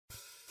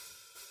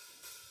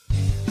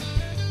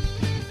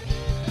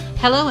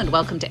Hello and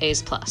welcome to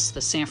A's Plus,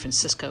 the San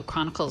Francisco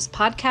Chronicles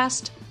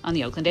podcast on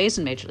the Oakland A's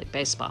in Major League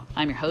Baseball.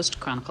 I'm your host,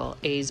 Chronicle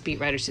A's beat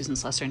writer Susan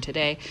Slesser, and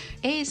today,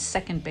 A's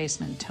second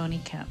baseman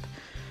Tony Kemp.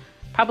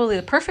 Probably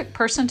the perfect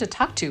person to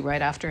talk to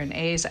right after an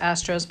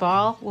A's-Astros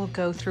ball. We'll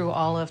go through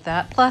all of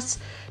that, plus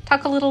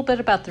talk a little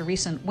bit about the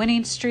recent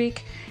winning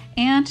streak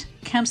and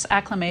Kemp's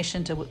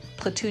acclimation to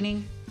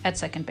platooning at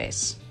second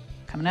base.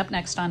 Coming up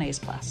next on A's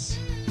Plus.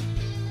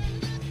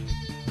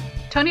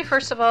 Tony,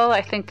 first of all,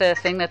 I think the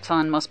thing that's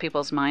on most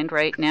people's mind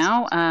right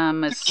now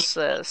is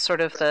sort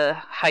of the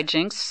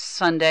hijinks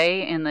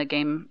Sunday in the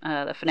game,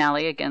 the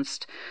finale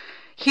against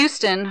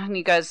Houston. And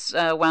you guys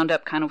wound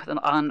up kind of with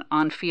an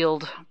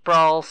on-field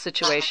brawl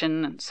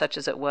situation, such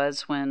as it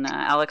was when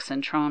Alex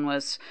Cintron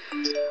was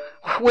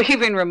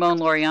waving Ramon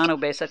Laureano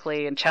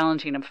basically and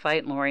challenging him to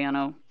fight, and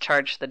Laureano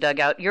charged the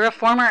dugout. You're a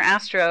former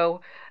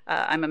Astro.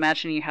 I'm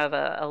imagining you have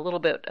a little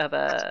bit of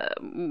a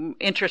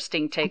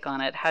interesting take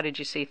on it. How did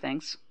you see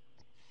things?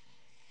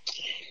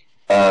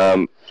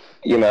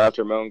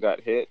 After Ramon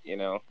got hit,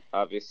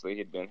 obviously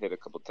he'd been hit a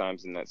couple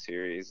times in that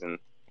series, and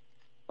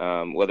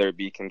whether it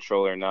be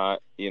control or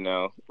not,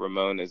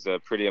 Ramon is a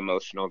pretty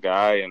emotional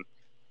guy, and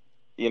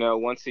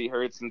once he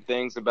heard some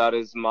things about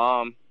his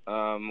mom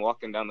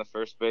walking down the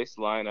first base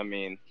line,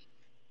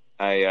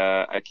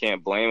 I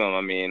can't blame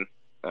him.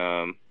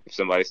 If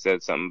somebody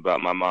said something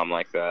about my mom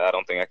like that, I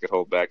don't think I could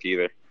hold back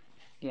either.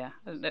 Yeah,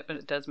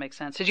 it does make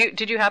sense.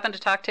 Did you happen to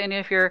talk to any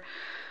of your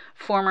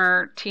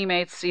former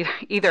teammates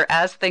either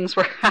as things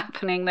were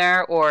happening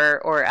there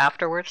or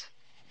afterwards?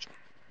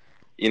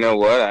 You know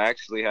what? I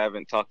actually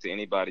haven't talked to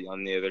anybody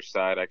on the other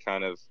side. I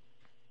kind of,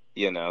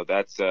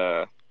 that's,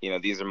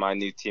 these are my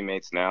new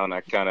teammates now, and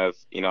I kind of,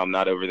 I'm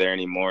not over there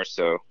anymore,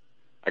 so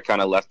I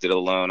kind of left it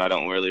alone. I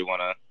don't really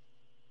want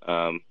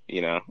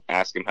to,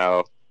 ask them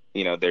how,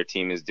 their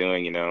team is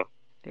doing, Now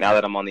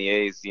that I'm on the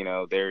A's,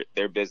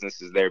 their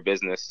business is their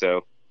business,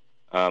 so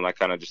I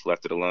kind of just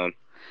left it alone.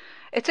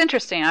 It's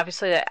interesting.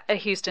 Obviously,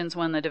 Houston's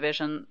won the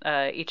division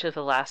each of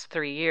the last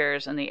 3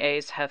 years, and the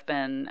A's have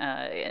been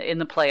in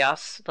the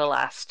playoffs the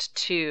last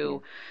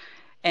two.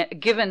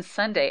 Given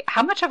Sunday,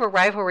 how much of a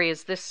rivalry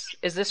is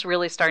this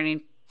really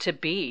starting to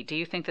be? Do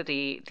you think that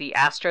the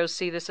Astros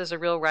see this as a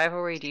real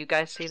rivalry? Do you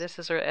guys see this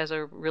as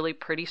a really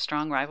pretty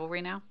strong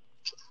rivalry now?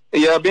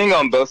 Yeah, being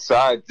on both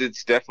sides,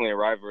 it's definitely a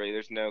rivalry.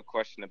 There's no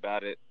question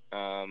about it.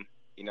 I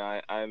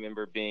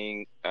remember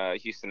being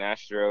Houston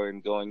Astro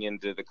and going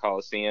into the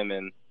Coliseum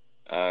and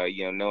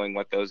knowing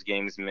what those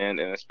games meant,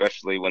 and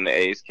especially when the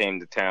A's came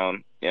to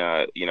town,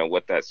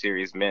 what that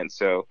series meant.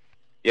 So,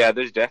 yeah,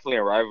 there's definitely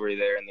a rivalry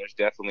there, and there's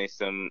definitely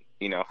some,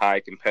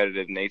 high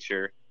competitive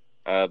nature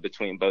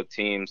between both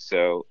teams.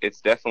 So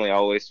it's definitely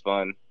always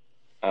fun,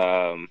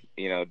 a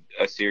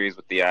series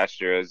with the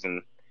Astros,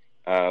 and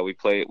we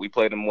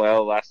played them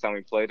well last time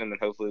we played them, and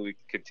hopefully we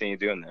can continue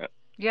doing that.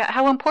 Yeah,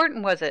 how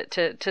important was it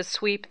to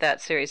sweep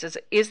that series?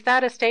 Is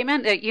that a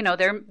statement?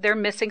 They're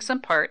missing some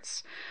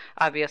parts.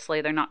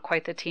 Obviously, they're not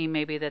quite the team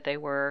maybe that they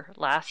were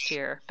last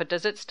year. But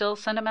does it still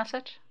send a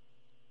message?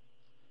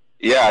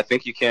 Yeah, I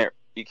think you can't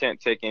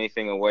take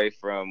anything away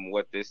from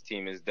what this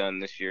team has done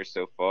this year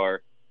so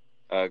far,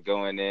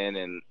 going in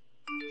and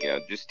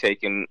just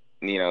taking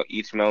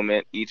each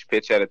moment, each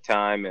pitch at a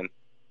time, and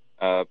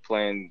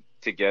playing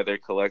together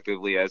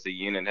collectively as a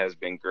unit has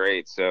been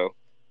great. So.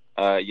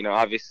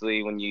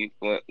 Obviously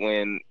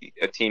when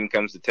a team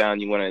comes to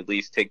town, you want to at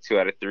least take 2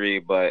 out of 3,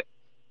 but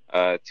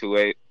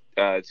to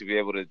be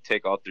able to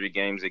take all 3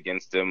 games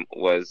against them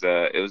was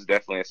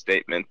definitely a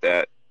statement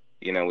that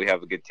we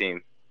have a good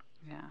team.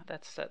 Yeah,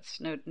 that's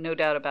no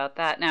doubt about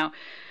that. Now,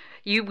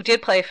 you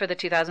did play for the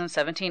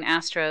 2017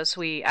 Astros.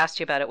 We asked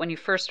you about it when you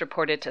first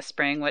reported to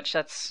spring, which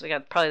that's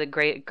probably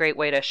the great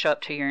way to show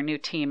up to your new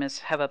team is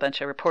have a bunch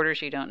of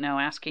reporters you don't know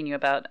asking you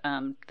about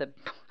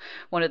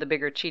one of the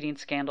bigger cheating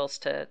scandals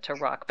to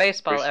rock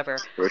baseball ever.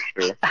 For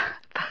sure.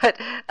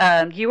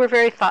 But you were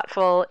very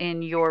thoughtful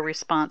in your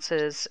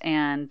responses,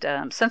 and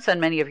since then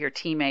many of your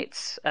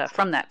teammates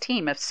from that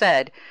team have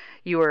said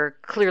you were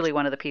clearly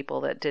one of the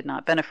people that did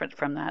not benefit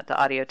from that.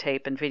 The audio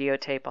tape and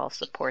videotape all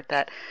support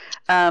that.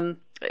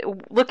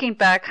 Looking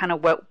back, kind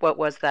of what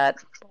was that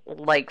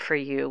like for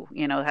you,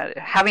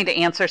 having to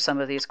answer some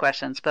of these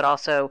questions, but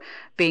also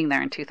being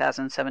there in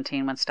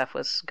 2017 when stuff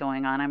was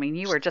going on?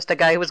 You were just a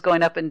guy who was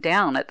going up and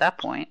down at that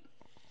point.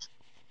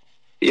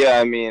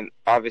 Yeah,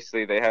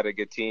 obviously they had a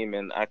good team,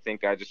 and I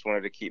think I just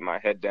wanted to keep my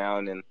head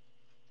down and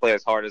play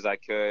as hard as I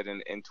could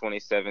in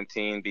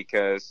 2017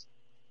 because,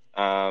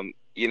 I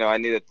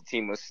knew that the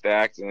team was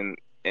stacked, and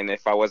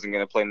if I wasn't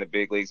going to play in the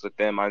big leagues with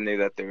them, I knew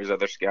that there was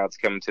other scouts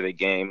coming to the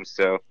game.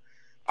 So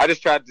I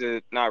just tried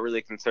to not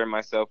really concern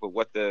myself with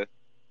what the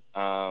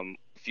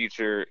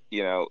future,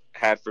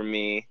 had for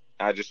me.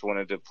 I just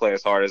wanted to play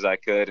as hard as I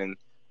could, and,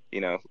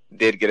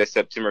 did get a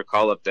September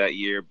call-up that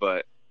year.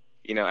 But,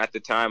 at the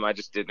time, I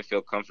just didn't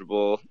feel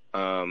comfortable,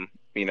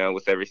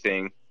 with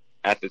everything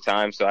at the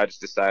time. So I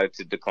just decided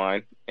to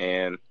decline,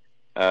 and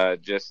I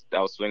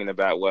was swinging the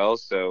bat well.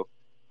 So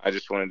I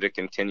just wanted to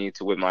continue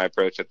to with my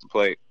approach at the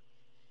plate.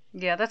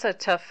 Yeah, that's a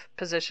tough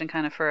position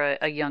kind of for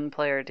a young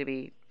player to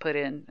be put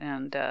in.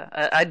 And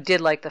I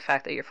did like the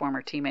fact that your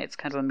former teammates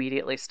kind of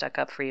immediately stuck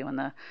up for you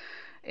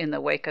in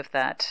the wake of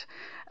that.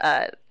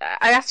 I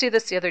asked you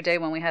this the other day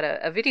when we had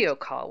a video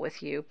call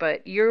with you,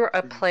 but you're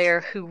a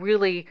player who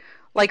really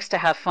likes to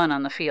have fun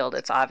on the field.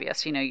 It's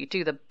obvious. You know, you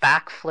do the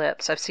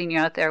backflips. I've seen you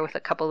out there with a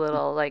couple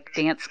little like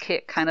dance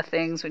kick kind of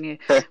things when you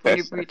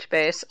reach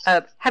base.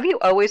 Have you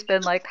always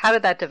been like? How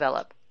did that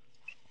develop?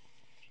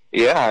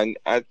 Yeah, and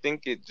I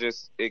think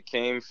it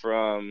came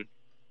from,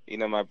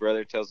 my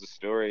brother tells the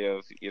story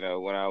of,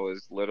 when I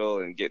was little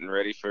and getting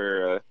ready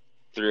for a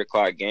 3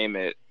 o'clock game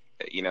at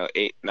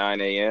 8,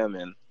 9 a.m.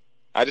 And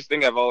I just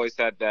think I've always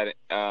had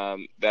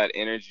that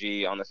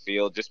energy on the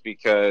field just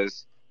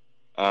because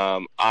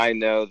I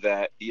know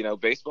that,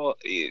 baseball,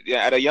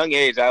 yeah, at a young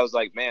age, I was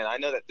like, man, I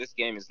know that this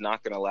game is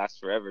not going to last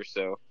forever.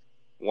 So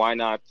why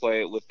not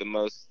play it with the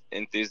most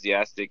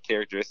enthusiastic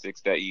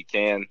characteristics that you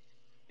can?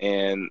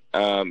 And,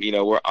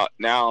 we're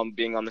now I'm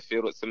being on the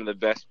field with some of the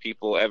best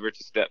people ever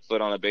to step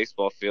foot on a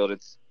baseball field.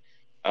 It's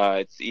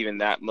even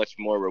that much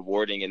more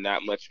rewarding and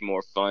that much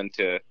more fun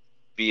to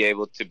be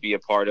able to be a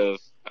part of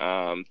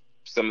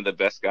some of the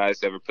best guys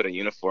to ever put a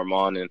uniform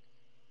on. And,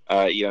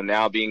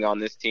 now being on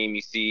this team,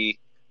 you see,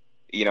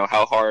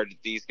 how hard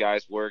these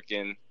guys work,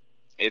 and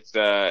it's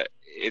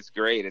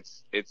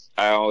great.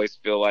 I always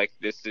feel like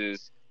this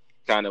is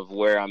kind of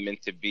where I'm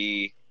meant to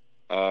be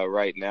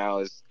right now,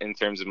 is in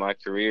terms of my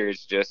career.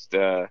 It's just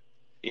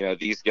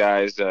these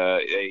guys,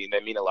 they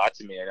mean a lot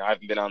to me. I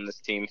haven't been on this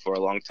team for a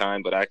long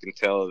time, but I can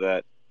tell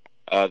that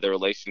the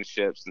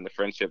relationships and the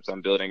friendships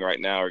I'm building right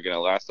now are going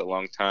to last a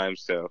long time.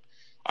 So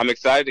I'm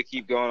excited to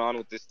keep going on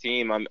with this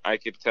team. I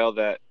could tell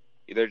that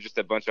they're just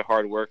a bunch of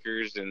hard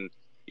workers, and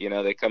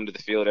they come to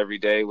the field every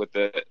day with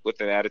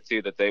an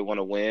attitude that they want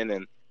to win.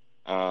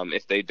 And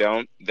if they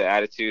don't, the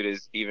attitude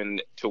is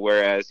even to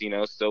whereas,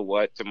 so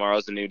what,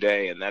 tomorrow's a new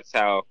day. And that's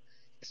how,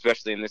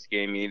 especially in this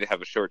game, you need to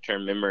have a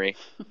short-term memory.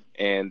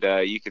 And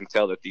you can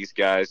tell that these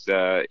guys,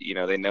 they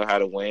know how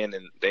to win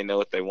and they know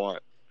what they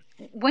want.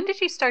 When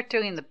did you start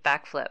doing the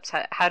backflips?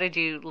 How did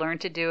you learn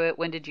to do it?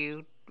 When did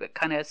you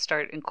kind of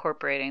start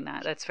incorporating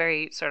that? That's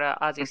very sort of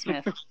Ozzie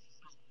Smith.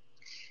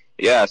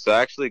 Yeah, so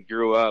I actually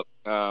grew up.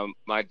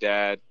 My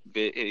dad,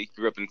 he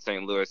grew up in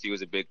St. Louis. He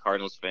was a big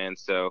Cardinals fan,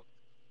 so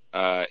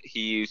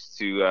he used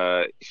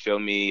to show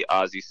me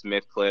Ozzie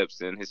Smith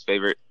clips, and his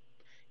favorite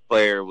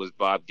player was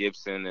Bob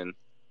Gibson, and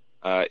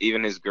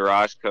even his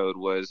garage code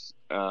was,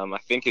 I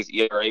think his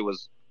ERA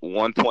was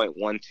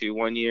 1.12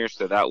 one year,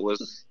 so that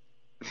was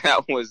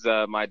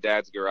my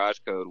dad's garage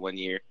code one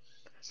year.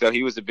 So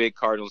he was a big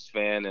Cardinals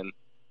fan, and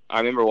I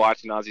remember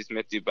watching Ozzie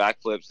Smith do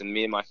backflips, and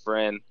me and my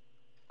friend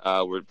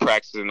were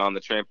practicing on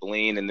the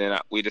trampoline, and then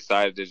we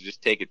decided to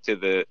just take it to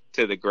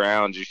the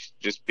ground,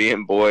 just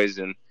being boys,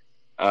 and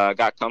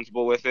got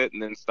comfortable with it,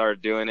 and then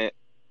started doing it.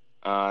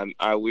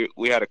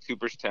 We had a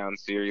Cooperstown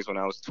series when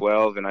I was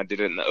 12, and I did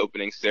it in the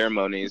opening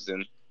ceremonies,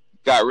 and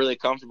got really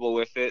comfortable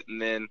with it,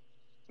 and then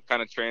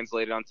kind of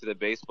translated onto the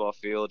baseball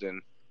field.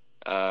 And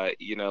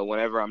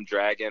whenever I'm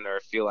dragging or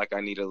feel like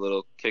I need a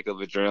little kick of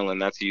adrenaline,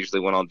 that's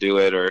usually when I'll do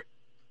it. Or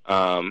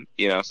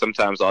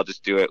sometimes I'll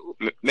just do it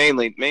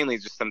mainly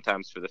just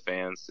sometimes for the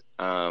fans.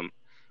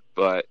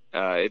 But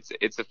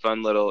it's a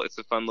fun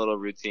little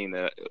routine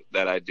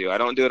that I do. I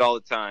don't do it all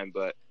the time,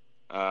 but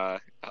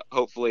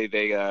hopefully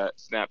they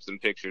snap some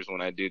pictures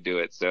when I do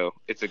it. So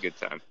it's a good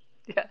time.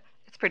 Yeah,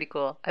 it's pretty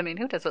cool. I mean,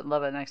 who doesn't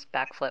love a nice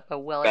backflip, a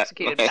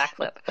well-executed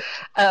backflip?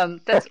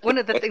 That's one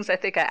of the things I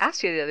think I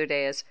asked you the other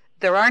day is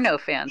there are no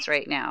fans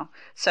right now.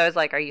 So I was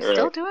like, are you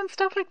still doing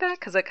stuff like that?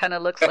 Because it kind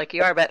of looks like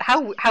you are. But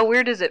how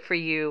weird is it for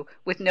you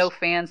with no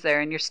fans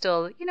there and you're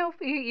still,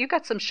 you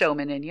got some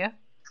showman in you?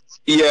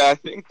 Yeah, I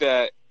think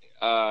that,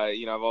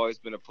 I've always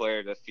been a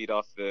player to feed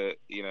off the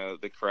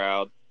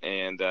crowd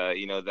and,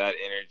 that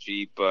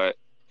energy. But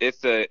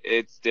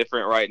it's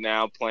different right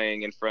now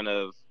playing in front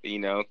of,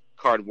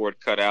 cardboard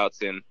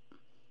cutouts. And,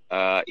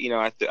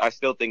 I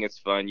still think it's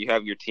fun. You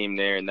have your team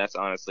there, and that's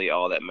honestly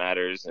all that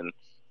matters. And,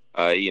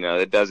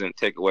 it doesn't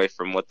take away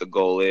from what the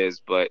goal is.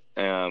 But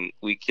I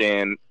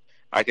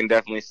can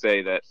definitely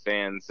say that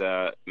fans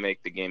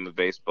make the game of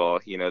baseball.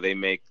 They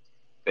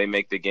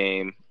make the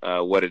game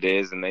what it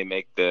is, and they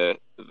make the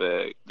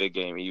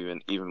game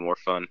even more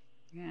fun.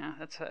 Yeah,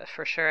 that's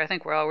for sure. I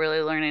think we're all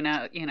really learning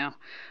out.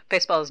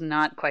 Baseball is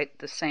not quite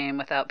the same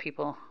without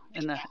people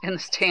in the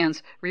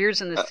stands,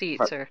 rears in the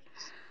seats, or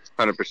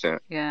 100%.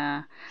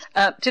 yeah.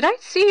 Did I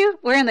see you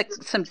wearing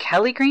some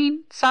Kelly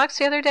Green socks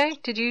the other day?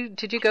 Did you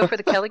go for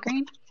the Kelly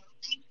Green?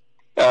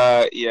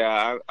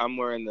 Yeah, I'm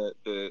wearing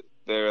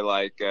they're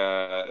like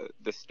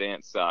the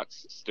stance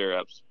socks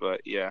stirrups,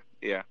 but yeah.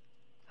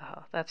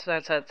 Oh, that's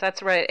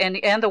right.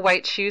 And the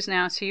white shoes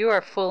now. So you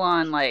are full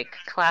on like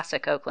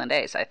classic Oakland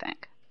A's, I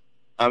think.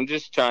 I'm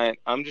just trying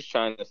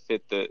to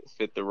fit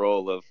the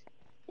role of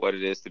what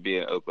it is to be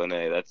an Oakland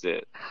A. That's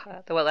it.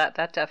 Well,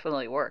 that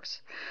definitely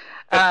works.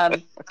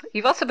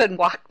 You've also been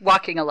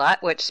walking a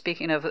lot, which,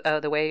 speaking of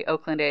the way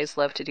Oakland A's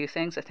love to do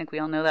things, I think we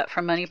all know that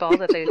from Moneyball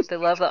that they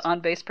love the on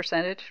base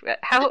percentage.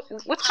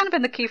 What's kind of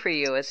been the key for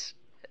you as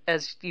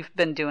you've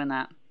been doing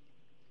that?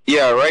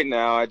 Yeah, right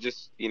now I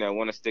just,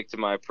 want to stick to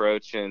my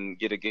approach and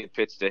get a good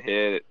pitch to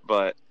hit,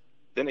 but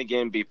then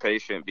again, be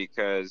patient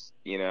because,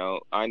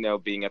 I know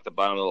being at the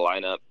bottom of the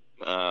lineup,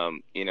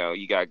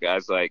 you got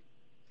guys like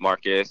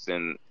Marcus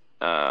and,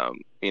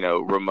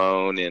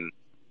 Ramon and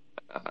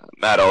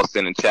Matt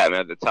Olson and Chapman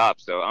at the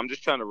top. So I'm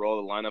just trying to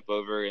roll the lineup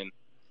over and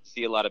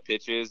see a lot of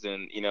pitches.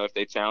 And, if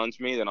they challenge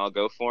me, then I'll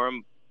go for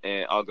them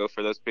and I'll go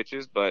for those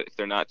pitches. But if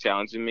they're not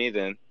challenging me,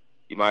 then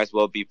you might as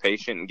well be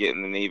patient and get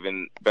an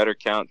even better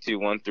count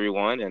 2-1,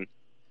 3-1 and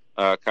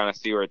kind of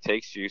see where it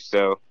takes you.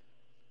 So,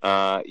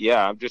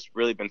 I've just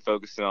really been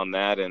focusing on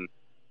that and,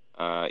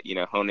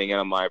 honing in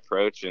on my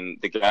approach. And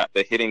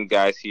the hitting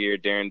guys here,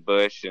 Darren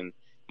Bush and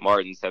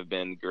Martins, have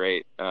been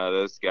great.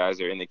 Those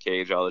guys are in the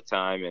cage all the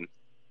time and,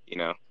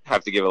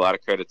 have to give a lot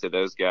of credit to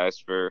those guys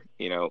for,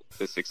 the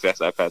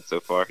success I've had so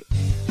far.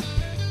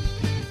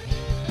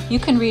 You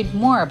can read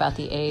more about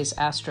the A's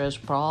Astros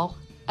brawl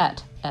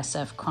at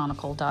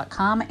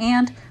sfchronicle.com,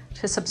 and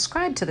to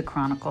subscribe to the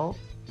Chronicle,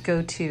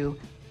 go to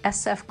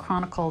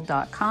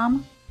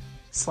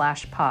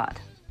sfchronicle.com/pod.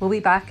 We'll be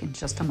back in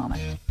just a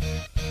moment.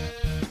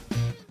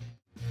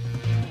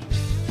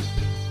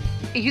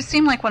 You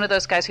seem like one of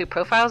those guys who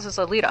profiles as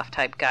a leadoff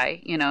type guy.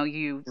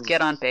 You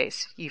get on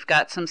base, you've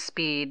got some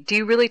speed. Do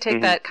you really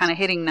take that kind of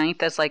hitting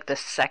ninth as like the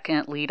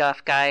second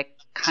leadoff guy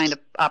kind of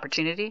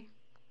opportunity?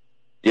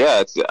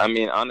 Yeah,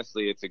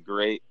 honestly, it's a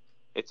great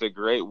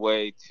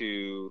way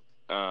to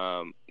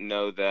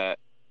know that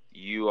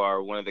you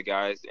are one of the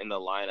guys in the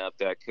lineup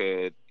that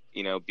could,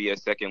 be a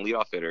second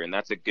leadoff hitter, and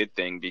that's a good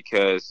thing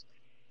because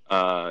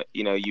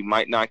you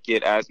might not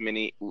get as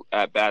many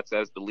at-bats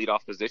as the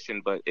leadoff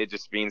position, but it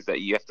just means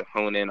that you have to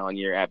hone in on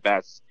your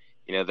at-bats,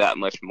 that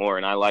much more.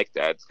 And I like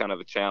that. It's kind of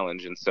a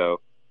challenge. And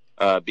so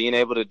being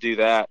able to do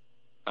that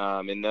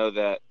and know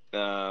that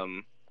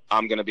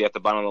I'm going to be at the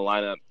bottom of the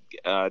lineup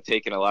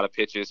taking a lot of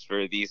pitches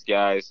for these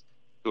guys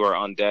who are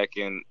on deck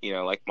and,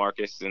 like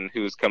Marcus and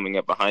who's coming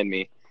up behind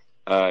me,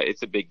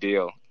 it's a big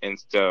deal.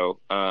 And so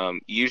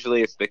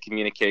usually it's the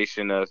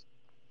communication of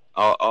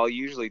I'll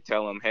usually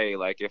tell them, hey,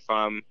 like if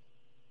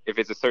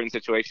it's a certain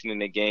situation in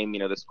the game,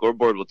 the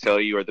scoreboard will tell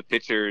you or the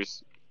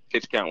pitcher's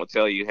pitch count will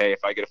tell you, hey,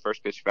 if I get a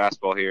first pitch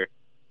fastball here,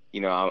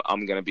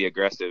 I'm going to be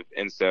aggressive.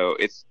 And so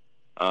it's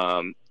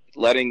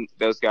letting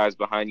those guys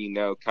behind you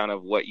know kind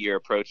of what your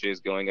approach is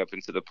going up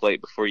into the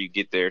plate before you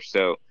get there.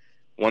 So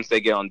once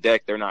they get on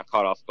deck, they're not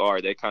caught off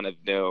guard. They kind of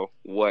know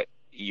what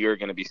you're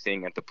going to be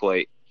seeing at the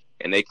plate,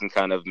 and they can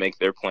kind of make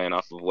their plan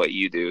off of what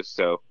you do.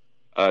 So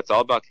it's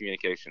all about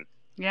communication.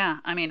 Yeah,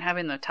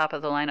 having the top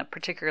of the lineup,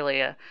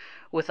 particularly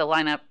with a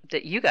lineup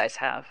that you guys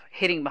have,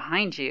 hitting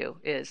behind you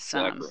is,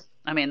 Exactly.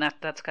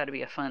 That's got to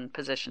be a fun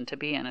position to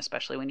be in,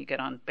 especially when you get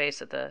on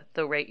base at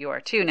the rate you are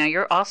too. Now,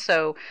 you're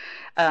also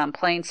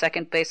playing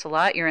second base a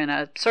lot. You're in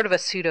a sort of a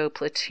pseudo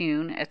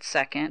platoon at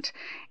second,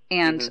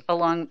 and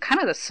along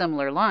kind of the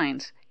similar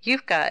lines,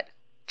 you've got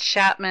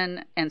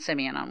Chapman and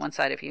Simeon on one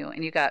side of you,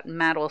 and you got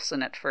Matt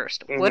Olson at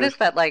first. What is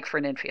that like for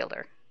an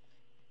infielder?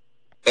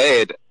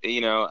 Hey,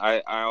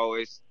 I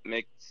always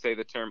say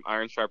the term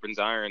iron sharpens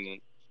iron,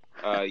 and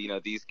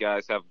these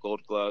guys have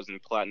gold gloves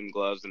and platinum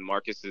gloves, and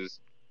Marcus has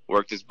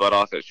worked his butt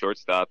off at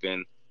shortstop,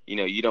 and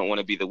you don't want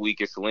to be the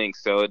weakest link,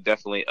 so it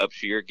definitely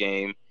ups your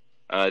game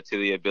to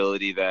the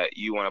ability that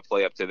you want to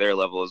play up to their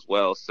level as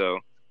well. So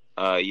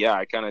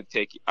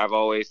I've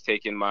always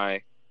taken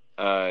my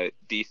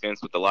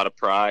defense with a lot of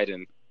pride,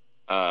 and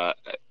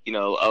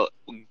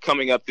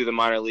coming up through the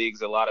minor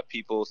leagues, a lot of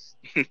people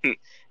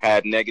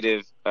had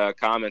negative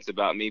comments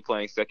about me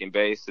playing second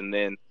base. And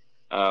then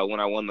when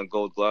I won the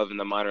gold glove in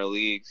the minor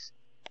leagues,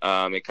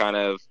 it kind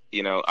of,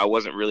 I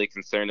wasn't really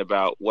concerned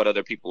about what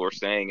other people were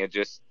saying.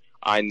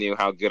 I knew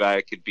how good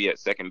I could be at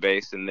second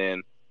base. And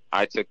then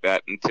I took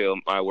that into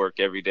my work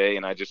every day,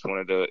 and I just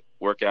wanted to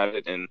work at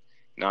it and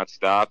not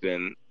stop.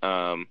 And,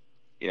 I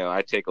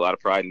take a lot of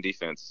pride in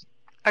defense.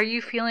 Are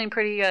you feeling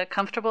pretty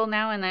comfortable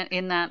now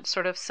in that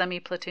sort of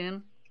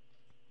semi-platoon?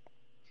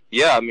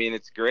 Yeah,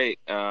 it's great.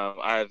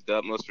 I have the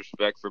utmost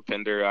respect for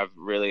Pinder. I've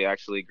really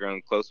actually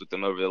grown close with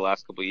him over the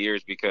last couple of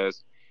years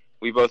because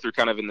we both were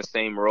kind of in the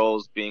same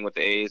roles, being with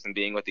the A's and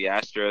being with the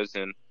Astros.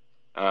 And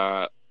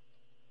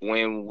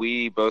when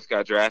we both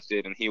got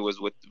drafted and he was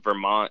with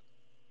Vermont,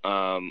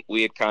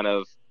 we had kind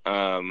of,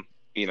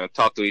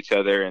 talked to each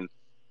other. And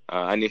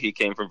I knew he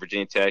came from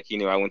Virginia Tech. He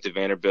knew I went to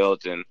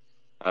Vanderbilt. And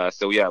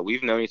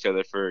we've known each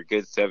other for a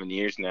good 7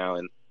 years now,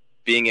 and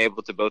being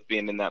able to both be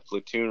in that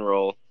platoon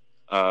role,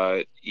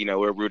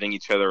 we're rooting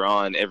each other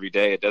on every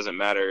day. It doesn't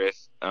matter if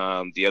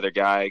the other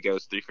guy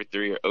goes 3 for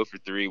 3 or 0 for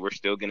 3. We're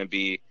still going to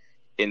be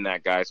in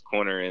that guy's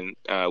corner, and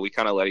we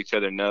kind of let each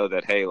other know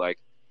that, hey, like,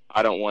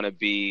 I don't want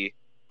to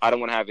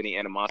have any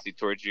animosity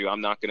towards you.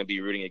 I'm not going to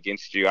be rooting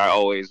against you. I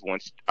always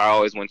want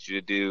you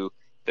to do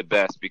the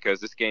best, because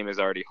this game is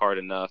already hard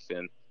enough,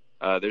 and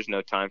there's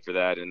no time for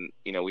that. And,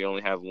 we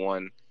only have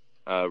one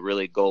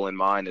really goal in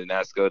mind, and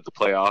that's go to the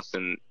playoffs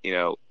and,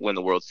 win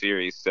the World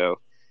Series. So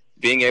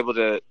being able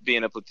to be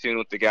in a platoon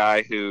with the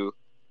guy who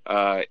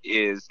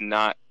is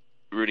not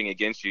rooting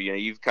against you,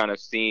 you've kind of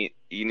seen,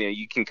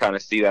 you can kind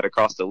of see that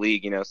across the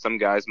league. Some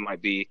guys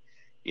might be,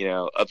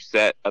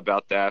 upset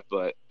about that,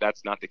 but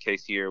that's not the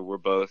case here. We're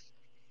both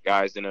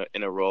guys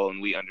in a role,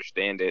 and we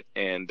understand it,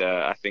 and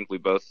I think we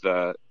both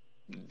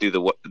do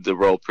the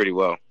role pretty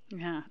well.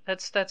 Yeah,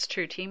 that's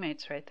true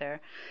teammates right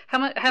there.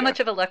 How much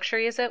of a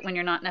luxury is it when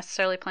you're not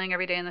necessarily playing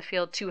every day in the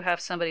field to have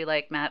somebody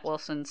like Matt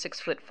Wilson,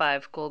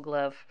 6'5", Gold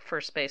Glove,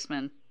 first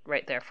baseman,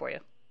 right there for you?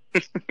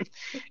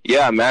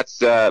 Yeah, Matt's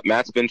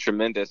been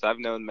tremendous. I've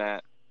known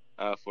Matt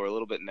for a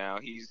little bit now.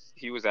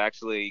 He was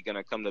actually going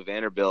to come to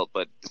Vanderbilt,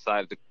 but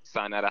decided to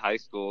sign out of high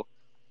school,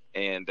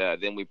 and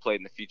then we played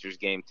in the Futures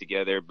game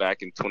together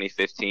back in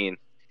 2015.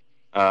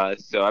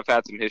 So I've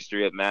had some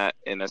history at Matt,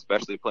 and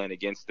especially playing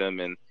against him,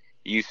 and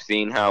you've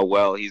seen how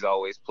well he's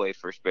always played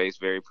first base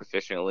very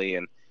proficiently,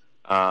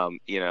 and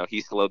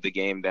he slowed the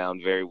game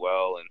down very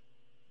well,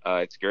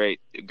 and it's great.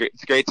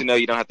 It's great to know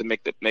you don't have to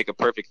make a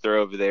perfect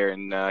throw over there,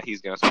 and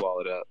he's going to swallow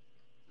it up.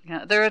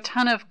 Yeah, there are a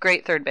ton of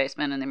great third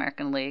basemen in the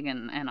American League,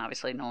 and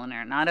obviously Nolan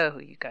Arenado, who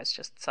you guys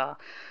just saw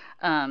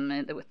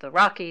with the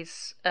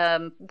Rockies.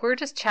 Where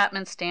does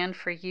Chapman stand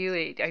for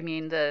you? I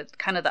mean, the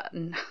kind of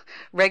the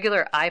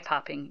regular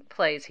eye-popping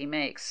plays he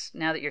makes.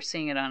 Now that you're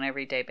seeing it on an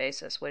everyday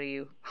basis, what are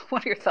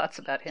your thoughts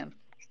about him?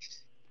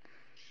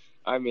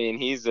 I mean,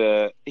 he's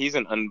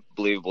an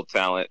unbelievable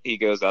talent. He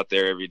goes out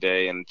there every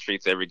day and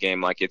treats every game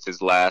like it's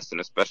his last,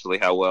 and especially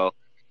how well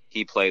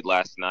he played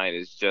last night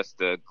is just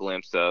a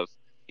glimpse of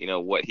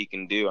what he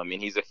can do. I mean,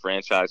 he's a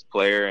franchise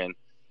player, and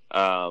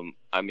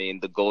I mean,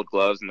 the Gold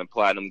Gloves and the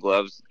Platinum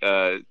Gloves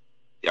go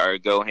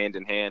hand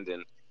in hand.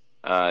 And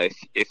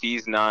if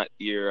he's not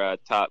your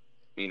top,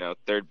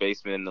 third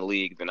baseman in the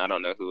league, then I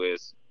don't know who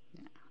is.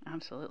 Yeah,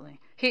 absolutely.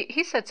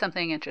 He said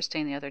something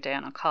interesting the other day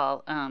on a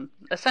call.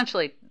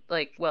 Essentially,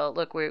 like, well,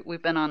 look,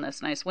 we've been on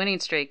this nice winning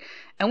streak,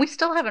 and we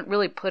still haven't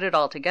really put it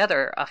all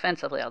together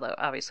offensively. Although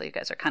obviously you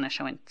guys are kind of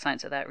showing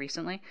signs of that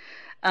recently.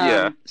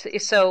 Yeah.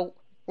 So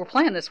we're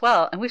playing this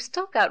well, and we've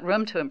still got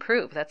room to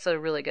improve. That's a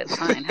really good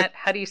sign.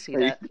 How do you see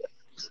that?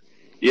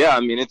 Yeah, I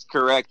mean, it's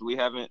correct. We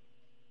haven't,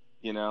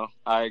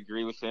 I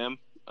agree with him.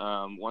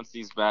 Once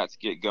these bats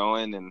get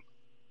going and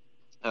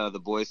the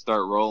boys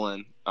start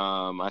rolling,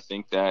 I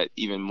think that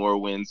even more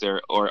wins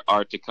are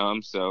to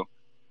come. So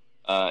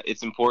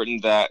it's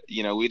important that,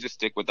 we just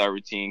stick with our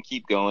routine,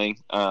 keep going.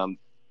 A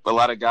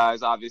lot of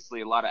guys,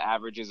 obviously, a lot of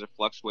averages are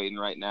fluctuating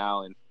right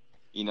now, and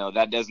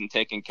that doesn't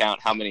take into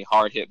account how many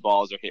hard hit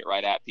balls are hit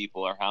right at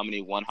people, or how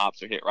many one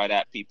hops are hit right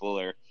at people,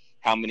 or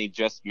how many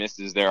just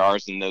misses there are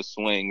in those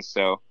swings.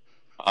 So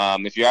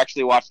if you're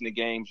actually watching the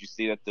games, you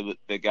see that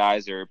the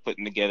guys are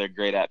putting together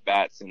great at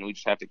bats, and we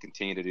just have to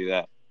continue to do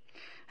that.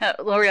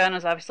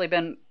 Laureano's obviously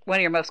been one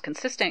of your most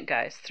consistent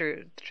guys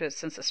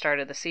since the start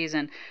of the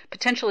season.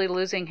 Potentially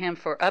losing him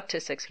for up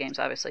to 6 games,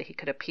 obviously he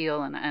could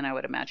appeal, and I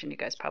would imagine you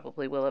guys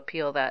probably will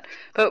appeal that.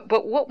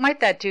 But what might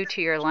that do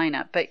to your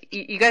lineup? But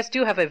you guys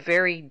do have a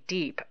very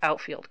deep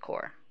outfield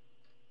core.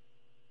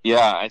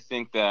 Yeah, I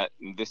think that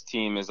this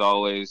team has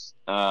always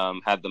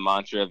had the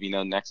mantra of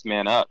next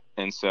man up,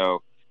 and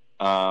so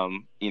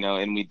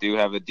and we do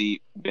have a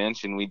deep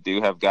bench, and we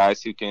do have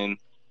guys who can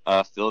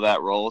fill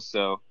that role.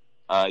 So.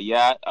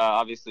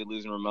 Obviously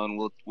losing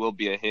Ramon will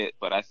be a hit,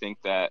 but I think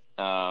that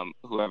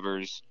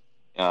whoever's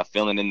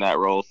filling in that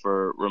role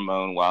for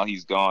Ramon while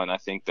he's gone, I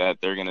think that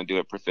they're going to do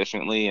it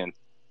proficiently, and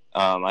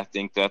I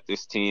think that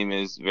this team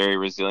is very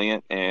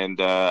resilient,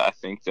 and I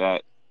think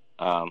that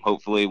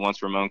hopefully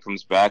once Ramon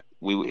comes back,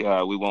 we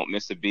won't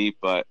miss a beat.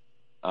 But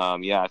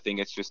I think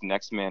it's just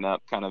next man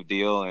up kind of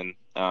deal, and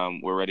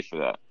we're ready for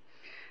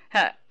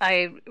that.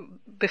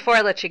 Before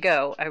I let you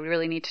go, I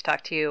really need to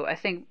talk to you. I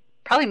think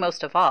probably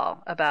most of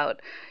all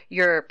about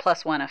your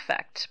 +1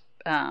 effect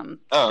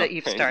that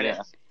you've started.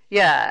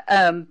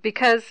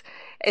 Because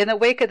in the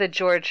wake of the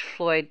George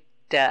Floyd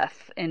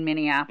death in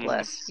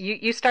Minneapolis,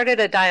 you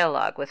started a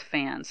dialogue with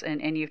fans,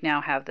 and you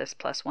now have this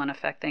 +1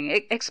 effect thing.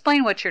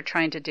 Explain what you're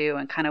trying to do,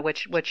 and kind of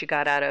what you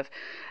got out of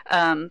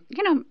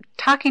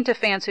talking to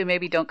fans who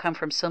maybe don't come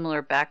from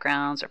similar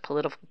backgrounds or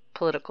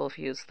political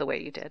views the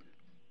way you did.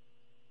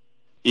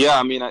 Yeah,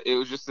 I mean, it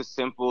was just a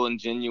simple and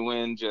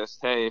genuine, just,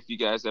 hey, if you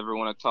guys ever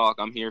want to talk,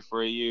 I'm here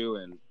for you.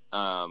 And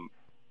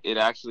it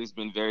actually has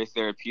been very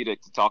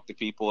therapeutic to talk to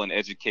people and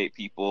educate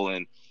people.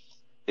 And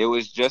it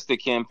was just a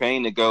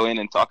campaign to go in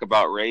and talk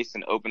about race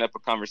and open up a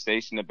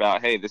conversation about,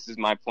 hey, this is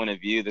my point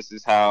of view. This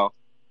is how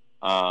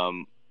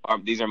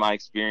these are my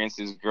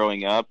experiences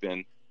growing up.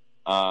 And,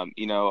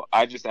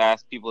 I just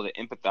asked people to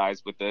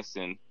empathize with this.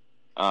 And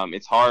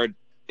it's hard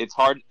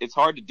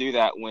to do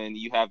that when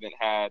you haven't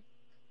had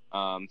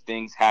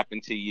things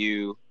happen to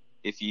you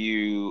if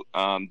you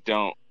aren't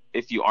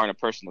a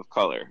person of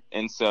color.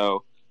 And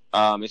so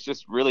it's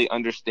just really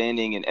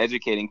understanding and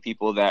educating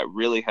people that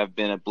really have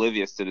been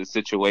oblivious to the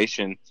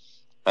situation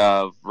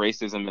of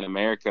racism in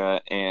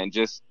America, and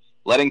just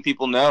letting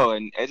people know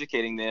and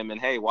educating them.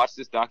 And hey, watch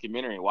this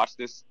documentary, watch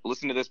this,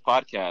 listen to this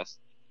podcast,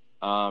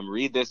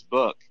 read this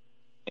book.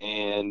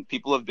 And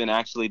people have been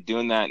actually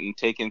doing that and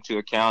taking into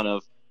account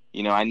of,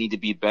 I need to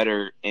be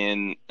better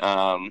in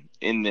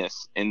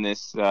this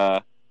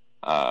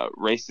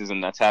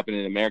racism that's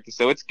happening in America.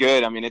 So it's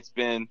good. I mean, it's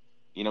been,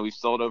 we've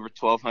sold over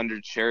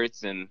 1,200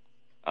 shirts, and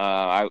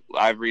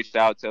I've reached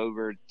out to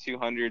over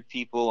 200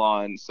 people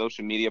on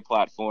social media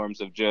platforms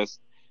of just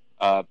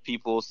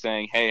people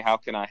saying, hey, how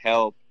can I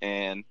help?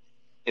 And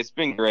it's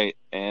been great.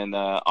 And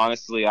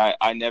honestly,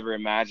 I never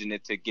imagined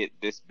it to get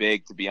this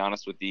big, to be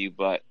honest with you.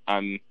 But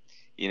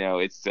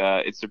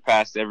it's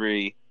surpassed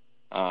every,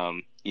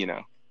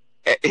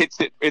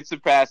 it's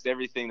surpassed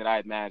everything that I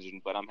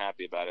imagined. But I'm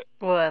happy about it.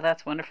 Well,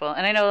 that's wonderful.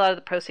 And I know a lot of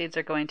the proceeds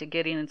are going to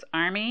Gideon's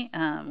Army,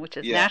 which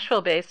is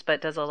Nashville-based,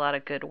 but does a lot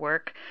of good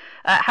work.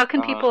 How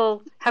can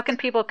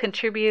people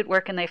contribute?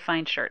 Where can they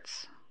find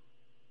shirts?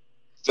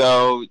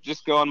 So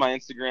just go on my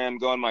Instagram,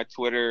 go on my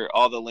Twitter.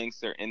 All the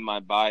links are in my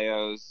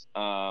bios.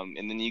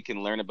 And then you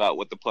can learn about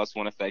what the Plus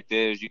One Effect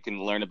is. You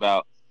can learn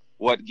about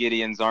what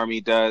Gideon's Army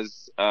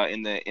does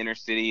in the inner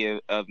city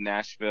of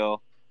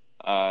Nashville.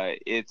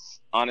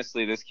 It's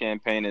honestly, this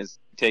campaign has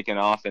taken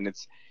off, and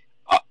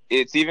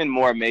it's even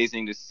more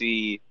amazing to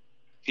see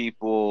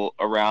people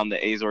around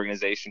the A's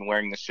organization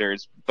wearing the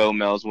shirts. Bo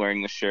Mel's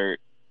wearing the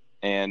shirt.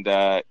 And,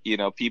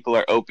 people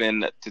are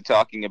open to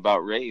talking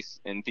about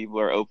race, and people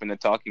are open to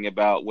talking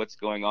about what's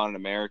going on in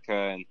America.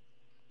 And,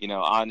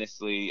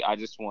 honestly, I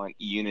just want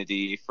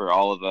unity for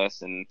all of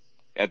us. And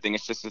I think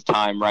it's just a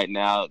time right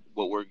now.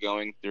 What we're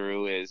going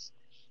through is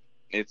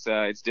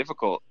it's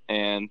difficult.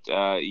 And,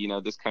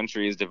 this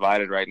country is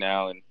divided right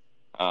now. And,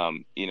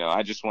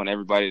 I just want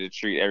everybody to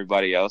treat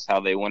everybody else how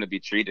they want to be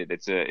treated.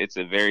 It's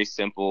a very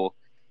simple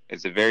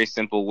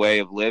way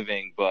of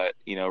living, but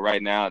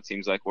right now it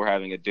seems like we're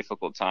having a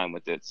difficult time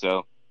with it.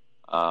 So,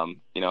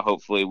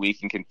 hopefully we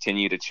can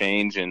continue to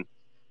change and,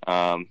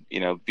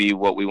 be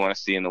what we want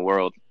to see in the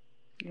world.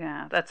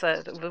 Yeah,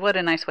 what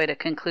a nice way to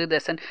conclude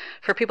this. And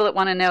for people that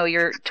want to know,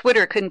 your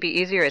Twitter couldn't be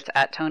easier. It's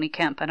at Tony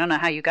Kemp. I don't know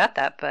how you got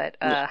that, but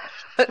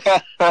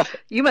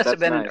you must have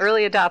been an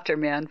early adopter,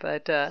 man.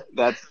 But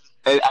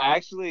I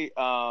actually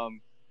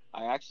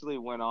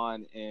went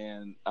on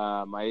and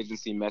my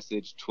agency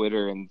messaged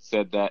Twitter and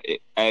said that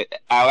I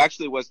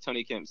actually was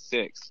Tony Kemp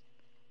 6,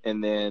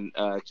 and then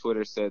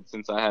Twitter said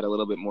since I had a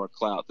little bit more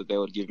clout that they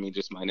would give me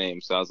just my name.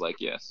 So I was like,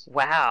 yes.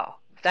 Wow,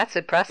 that's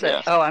impressive.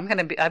 Yeah. Oh, I'm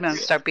gonna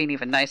start being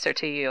even nicer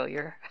to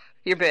you.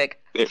 You're big.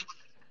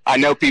 I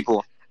know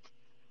people.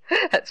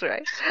 That's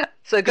right.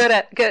 So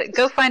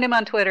go find him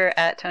on Twitter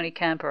at Tony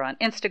Kemp or on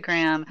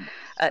Instagram.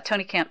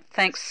 Tony Kemp,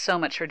 thanks so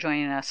much for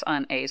joining us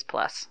on A's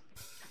Plus.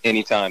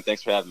 Anytime.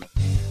 Thanks for having me.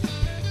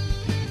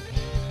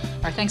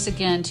 Our thanks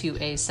again to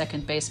A's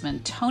second baseman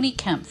Tony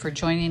Kemp for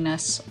joining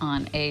us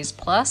on A's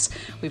Plus.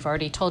 We've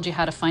already told you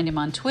how to find him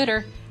on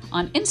Twitter.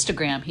 On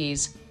Instagram,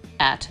 he's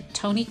at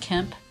Tony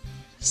Kemp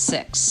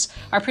 6.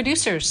 Our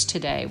producers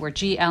today were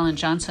G. Allen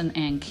Johnson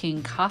and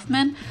King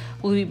Kaufman.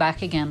 We'll be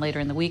back again later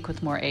in the week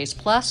with more A's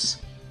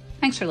Plus.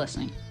 Thanks for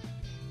listening.